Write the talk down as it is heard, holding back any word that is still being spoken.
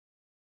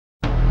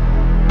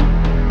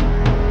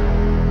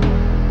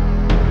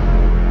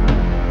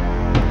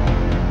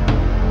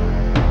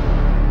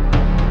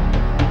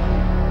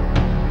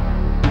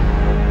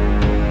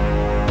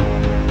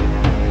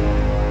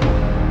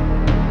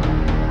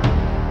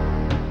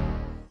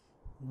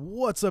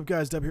What's up,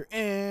 guys? Deb here,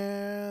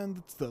 and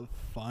it's the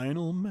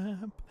final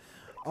map.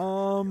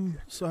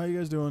 So how you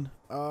guys doing?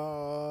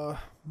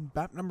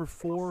 Map number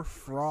 4,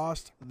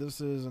 Frost. This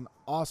is an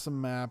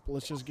awesome map.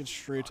 Let's just get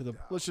straight to the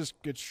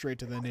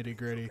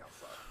nitty-gritty.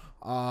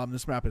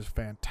 This map is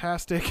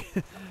fantastic.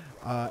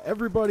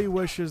 Everybody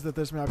wishes that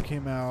this map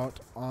came out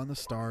on the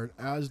start,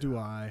 as do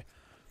I.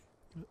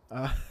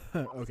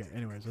 Okay,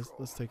 anyways,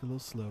 let's take it a little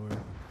slower.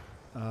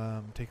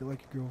 Take it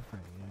like your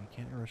girlfriend. You know, you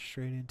can't rush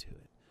straight into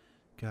it.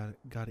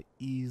 Gotta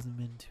ease them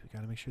into it.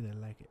 Gotta make sure they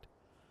like it.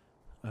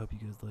 I hope you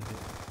guys like it.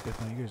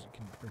 If not, you guys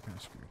are kind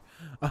of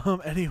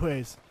screwed.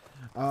 Anyways,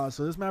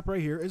 so this map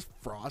right here is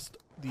Frost,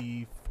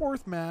 the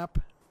 4th map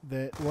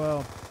that,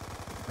 well,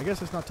 I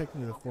guess it's not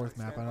technically the 4th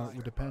map. I don't.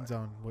 It depends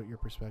on what your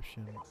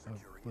perception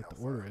of what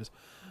the order is.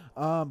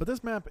 But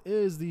this map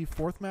is the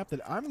 4th map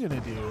that I'm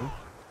gonna do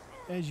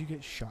as you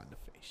get shot in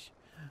the face.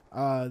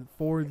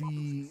 For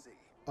the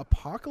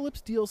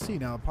Apocalypse DLC.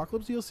 Now,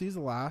 Apocalypse DLC is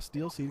the last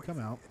DLC to come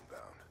out.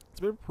 It's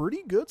been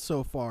pretty good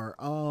so far.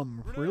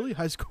 Really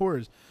high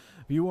scores.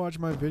 If you watch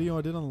my video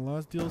I did on the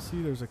last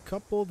DLC, there's a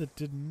couple that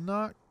did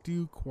not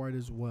do quite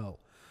as well.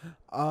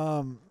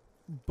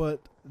 But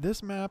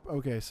this map,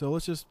 okay, so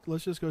let's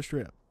just go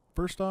straight up.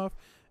 First off,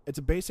 it's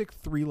a basic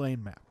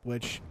 3-lane map,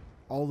 which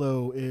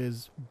although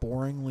is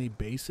boringly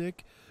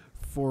basic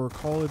for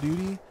Call of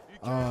Duty,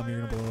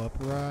 you're gonna blow up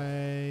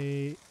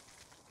right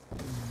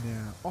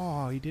now.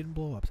 Oh, he didn't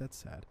blow up. That's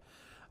sad.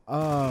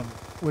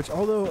 Which,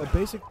 although a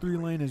basic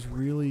 3-lane is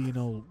really, you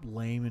know,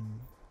 lame and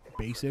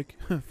basic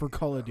for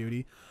Call of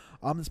Duty,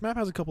 this map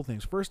has a couple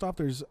things. First off,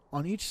 there's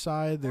on each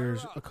side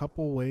there's a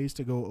couple ways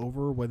to go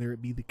over, whether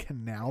it be the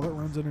canal that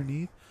runs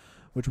underneath,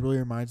 which really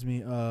reminds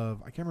me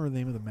of, I can't remember the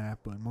name of the map,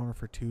 but in Modern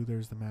Warfare 2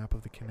 there's the map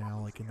of the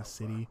canal, like in the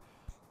city,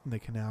 and the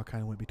canal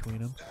kind of went between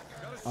them.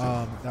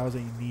 That was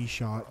a knee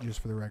shot,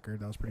 just for the record.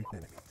 That was pretty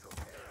cool.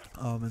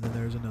 And then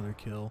there's another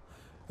kill.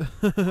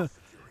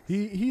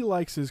 He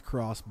likes his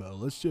crossbow.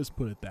 Let's just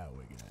put it that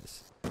way,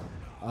 guys.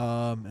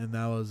 And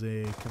that was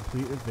a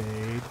complete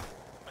evade,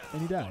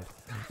 and he died.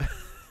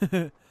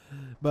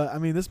 But I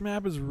mean, this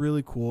map is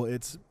really cool.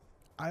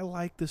 I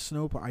like the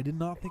snow part. I did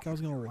not think I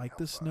was gonna like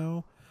the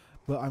snow,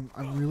 but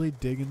I'm really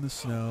digging the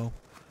snow.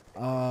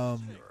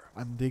 I'm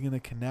digging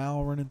the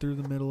canal running through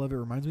the middle of it.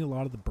 Reminds me a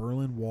lot of the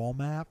Berlin Wall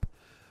map.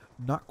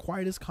 Not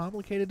quite as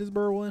complicated as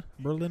Berlin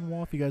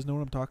Wall, if you guys know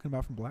what I'm talking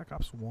about from Black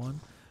Ops 1.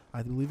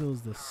 I believe it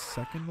was the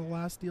second to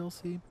last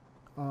DLC.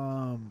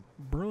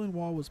 Berlin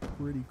Wall was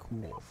pretty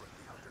cool.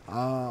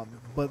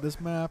 But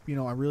this map, you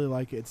know, I really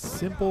like it. It's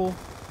simple,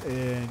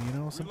 and, you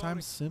know,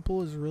 sometimes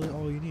simple is really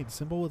all you need.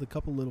 Simple with a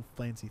couple little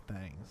fancy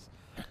things.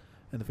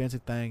 And the fancy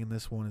thing in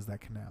this one is that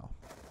canal.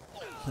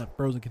 That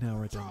frozen canal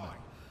right there in the back.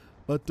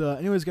 But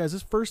anyways, guys,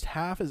 this first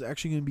half is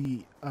actually going to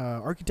be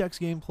Architect's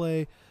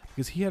gameplay,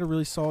 because he had a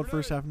really solid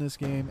first half in this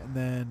game, and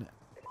then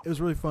it was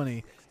really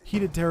funny. He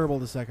did terrible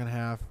the second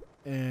half,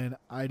 and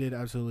I did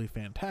absolutely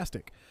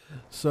fantastic.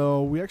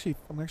 So I'm actually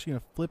going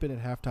to flip it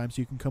at halftime so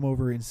you can come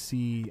over and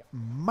see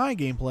my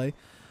gameplay.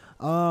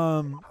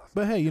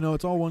 But hey, you know,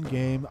 it's all one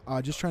game.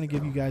 Just trying to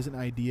give you guys an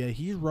idea.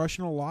 He's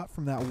rushing a lot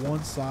from that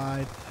one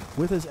side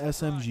with his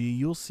SMG.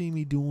 You'll see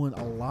me doing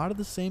a lot of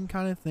the same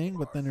kind of thing,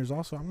 but then there's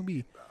also, I'm going to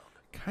be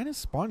kind of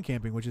spawn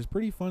camping, which is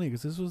pretty funny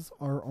because this was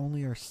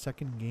only our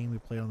second game we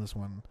played on this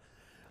one.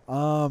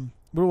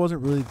 But it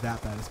wasn't really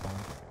that bad of spawn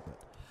camping.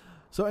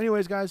 So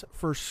anyways, guys,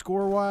 for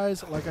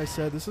score-wise, like I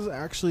said, this is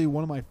actually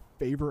one of my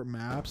favorite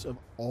maps of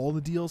all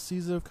the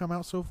DLCs that have come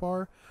out so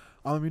far.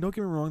 I mean, don't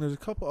get me wrong, there's a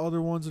couple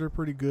other ones that are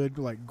pretty good,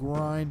 like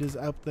Grind is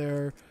up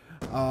there.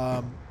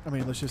 I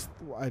mean,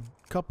 a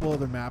couple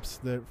other maps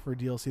that for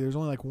DLC. There's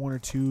only like 1 or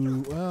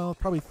 2, well,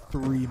 probably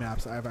 3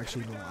 maps I've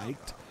actually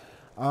liked.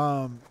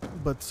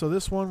 But so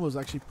this one was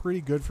actually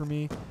pretty good for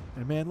me.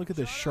 And man, look at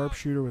this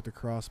sharpshooter with the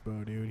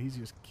crossbow, dude. He's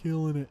just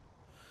killing it.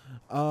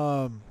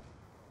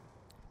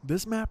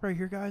 This map right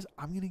here, guys,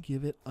 I'm going to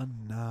give it a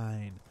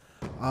 9.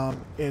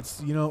 It's,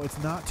 you know, it's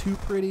not too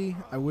pretty.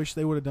 I wish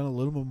they would have done a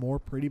little bit more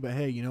pretty, but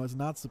hey, you know, it's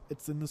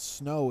in the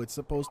snow. It's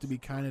supposed to be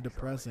kind of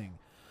depressing.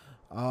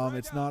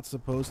 It's not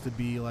supposed to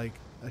be like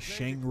a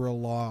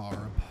Shangri-La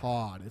or a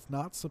pod. It's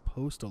not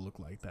supposed to look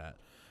like that.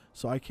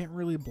 So I can't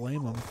really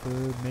blame them for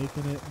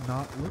making it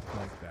not look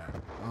like that.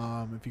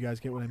 If you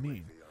guys get what I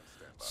mean.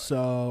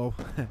 So,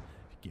 you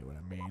get what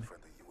I mean.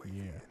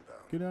 Yeah.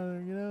 Get out of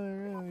there, get out of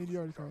there. You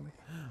already told me.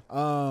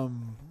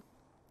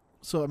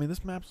 So, I mean,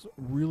 this map's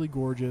really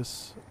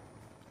gorgeous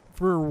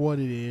for what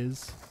it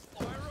is.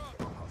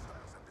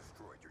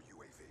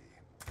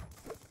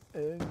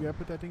 And you gotta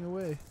put that thing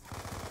away. You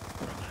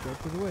gotta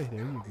put it away. There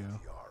you go.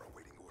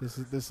 This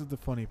is the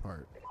funny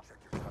part.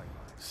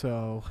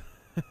 So,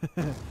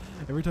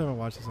 every time I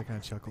watch this, I kind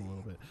of chuckle a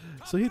little bit.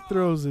 So he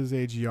throws his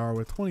AGR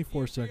with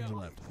 24 seconds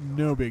left.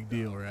 No big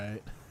deal,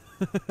 right?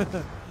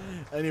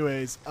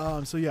 Anyways,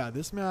 so yeah,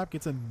 this map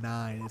gets a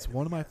 9. It's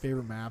one of my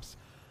favorite maps.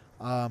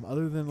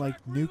 Other than like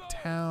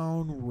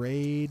Nuketown,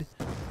 Raid,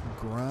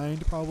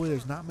 Grind, probably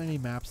there's not many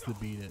maps that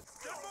beat it.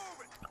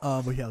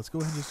 But yeah, let's go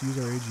ahead and just use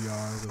our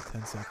AGR with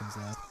 10 seconds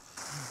left.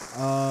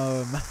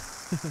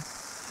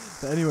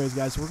 But anyways,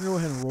 guys, so we're gonna go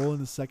ahead and roll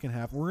in the second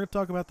half. We're gonna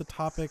talk about the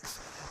topics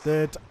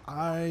that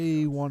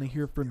I want to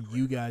hear from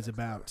you guys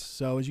about.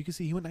 So as you can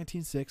see, he went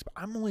 19-6, but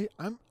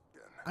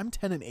I'm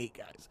 10-8,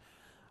 guys.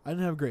 I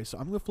didn't have a great, so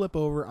I'm gonna flip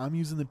over. I'm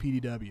using the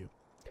PDW.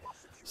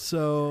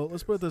 So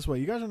let's put it this way: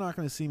 you guys are not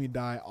gonna see me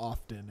die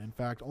often. In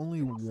fact,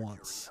 only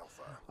once.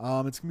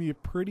 It's gonna be a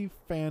pretty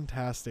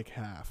fantastic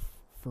half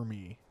for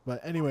me.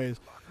 But anyways,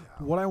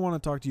 what I want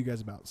to talk to you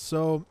guys about.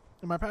 So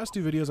in my past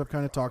 2 videos, I've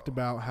kind of talked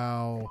about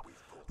how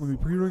we're going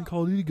to be pre-ordering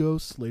Call of Duty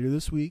Ghosts later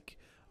this week.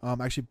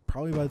 Actually,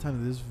 probably by the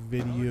time this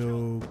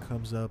video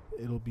comes up,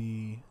 it'll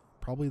be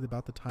probably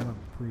about the time I'm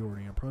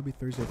pre-ordering. It'll probably be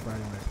Thursday,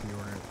 Friday when I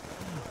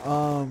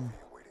pre-order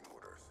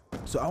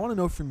it. So I want to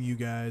know from you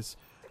guys,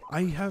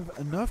 I have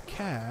enough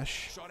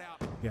cash.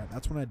 Yeah,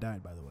 that's when I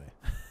died, by the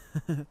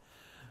way.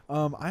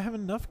 I have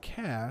enough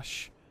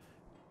cash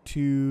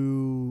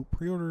to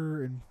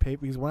pre-order and pay,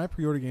 because when I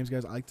pre-order games,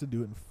 guys, I like to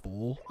do it in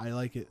full. I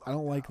like it. I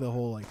don't like the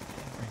whole like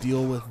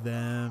deal with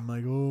them,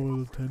 like,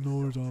 oh,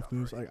 $10 off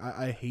this. Like,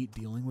 I hate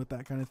dealing with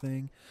that kind of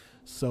thing.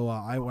 So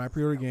when I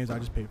pre-order games, I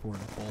just pay for it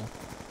in full.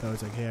 So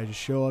it's like, hey, I just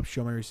show up,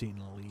 show my receipt,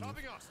 and I'll leave.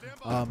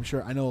 I'm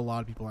sure I know a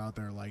lot of people out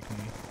there like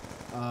me.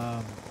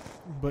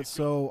 But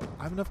so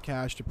I have enough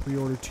cash to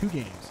pre-order 2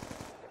 games.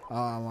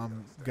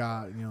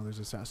 There's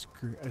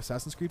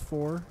Assassin's Creed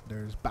 4.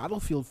 There's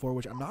Battlefield 4,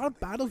 which I'm not a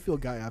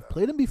Battlefield guy. I've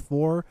played him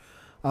before.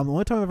 The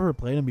only time I've ever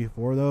played him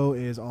before, though,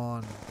 is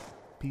on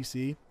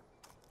PC.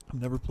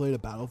 I've never played a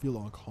Battlefield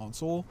on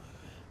console.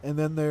 And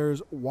then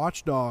there's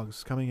Watch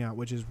Dogs coming out,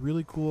 which is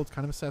really cool. It's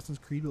kind of Assassin's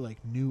Creed, but like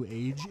new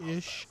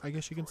age-ish, I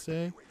guess you can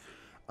say.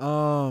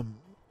 So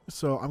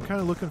I'm kind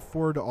of looking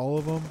forward to all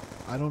of them.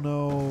 I don't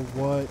know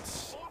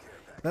what...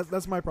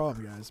 That's my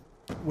problem, guys.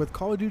 With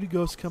Call of Duty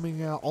Ghosts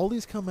coming out, all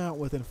these come out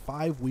within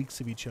 5 weeks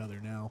of each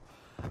other now.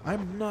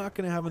 I'm not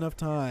going to have enough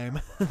time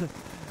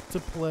to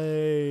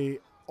play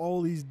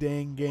all these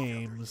dang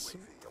games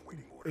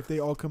if they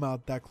all come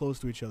out that close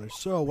to each other.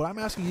 So what I'm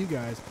asking you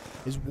guys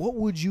is, what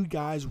would you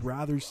guys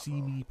rather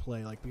see me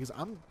play? Like, because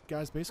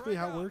guys, basically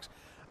how it works,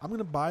 I'm going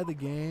to buy the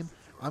game.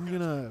 I'm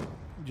going to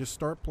just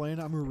start playing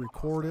it. I'm going to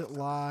record it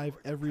live,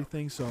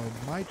 everything. So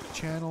my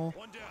channel,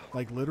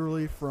 like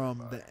literally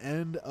from the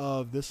end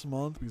of this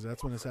month, because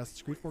that's when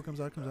Assassin's Creed 4 comes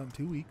out in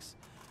 2 weeks.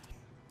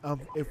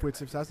 If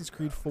it's Assassin's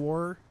Creed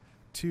 4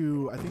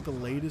 to, I think the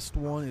latest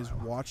one is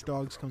Watch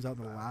Dogs, comes out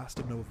in the last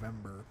of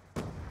November.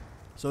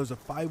 So there's a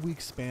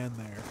 5-week span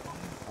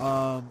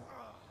there.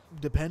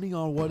 Depending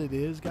on what it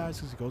is, guys,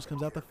 because Ghost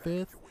comes out the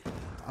 5th,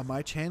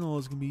 my channel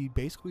is going to be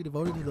basically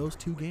devoted to those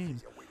 2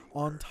 games.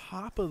 On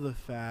top of the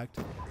fact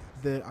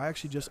that I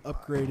actually just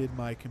upgraded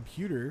my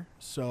computer,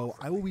 so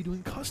I will be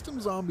doing custom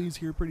zombies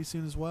here pretty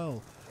soon as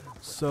well.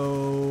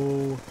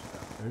 So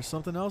there's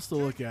something else to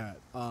look at.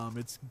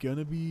 It's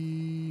gonna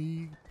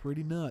be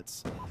pretty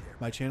nuts.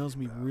 My channel's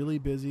gonna be really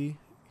busy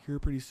here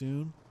pretty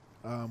soon,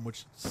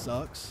 which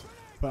sucks.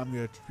 But I'm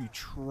gonna be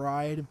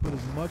trying to put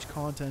as much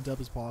content up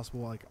as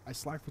possible. Like, I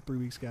slacked for 3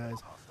 weeks, guys,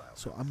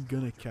 so I'm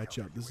gonna catch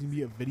up. This is gonna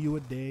be a video a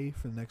day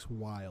for the next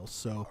while.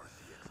 So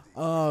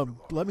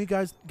let me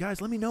guys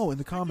let me know in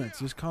the comments.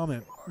 Just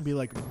comment and be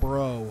like,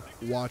 bro,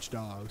 Watch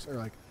Dogs, or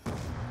like,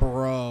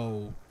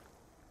 bro,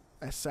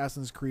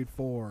 Assassin's Creed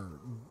 4.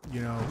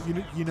 You know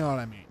what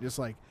I mean. Just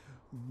like,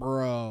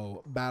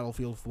 bro,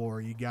 Battlefield 4.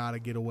 You gotta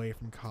get away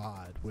from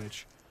COD,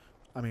 which,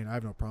 I mean, I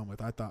have no problem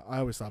with. I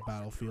always thought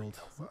Battlefield.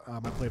 I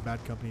played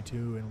Bad Company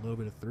 2 and a little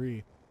bit of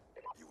 3.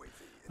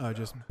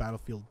 Just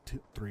Battlefield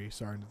 3.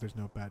 Sorry, there's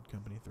no Bad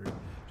Company 3.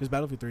 Just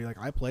Battlefield 3. Like,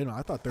 I played them.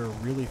 I thought they were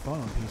really fun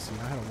on PC.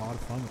 I had a lot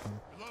of fun with them.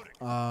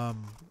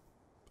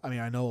 I mean,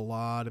 I know a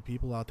lot of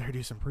people out there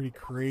do some pretty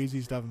crazy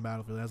stuff in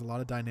Battlefield. It has a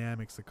lot of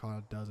dynamics that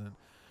COD doesn't.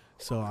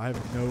 So I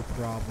have no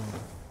problem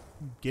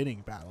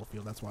getting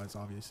Battlefield. That's why it's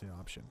obviously an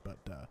option. But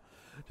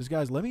just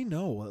guys, let me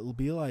know. It'll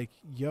be like,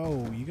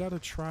 yo, you got to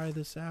try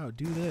this out.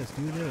 Do this.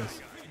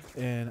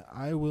 And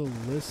I will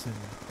listen,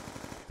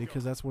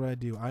 because that's what I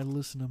do. I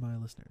listen to my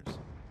listeners.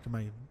 To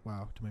my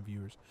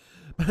viewers.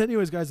 But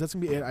anyways, guys, that's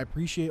gonna be it. I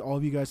appreciate all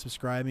of you guys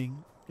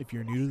subscribing. If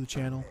you're new to the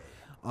channel,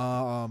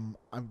 I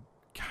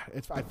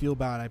feel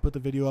bad. I put the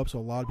video up, so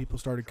a lot of people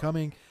started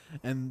coming,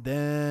 and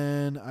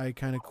then I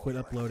kind of quit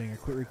uploading. I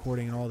quit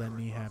recording, and all that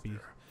me happy.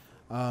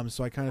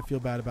 So I kind of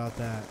feel bad about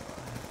that.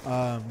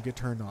 Get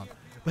turned on.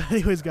 But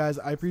anyways, guys,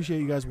 I appreciate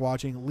you guys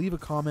watching. Leave a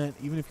comment,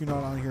 even if you're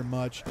not on here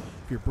much.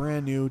 If you're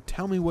brand new,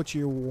 tell me what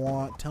you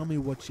want. Tell me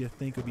what you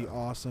think would be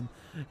awesome,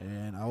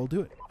 and I will do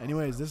it.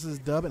 Anyways, this is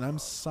Dub, and I'm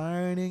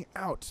signing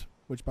out.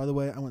 Which, by the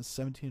way, I went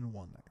 17-1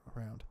 that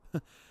round.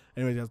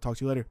 Anyways, I'll talk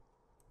to you later.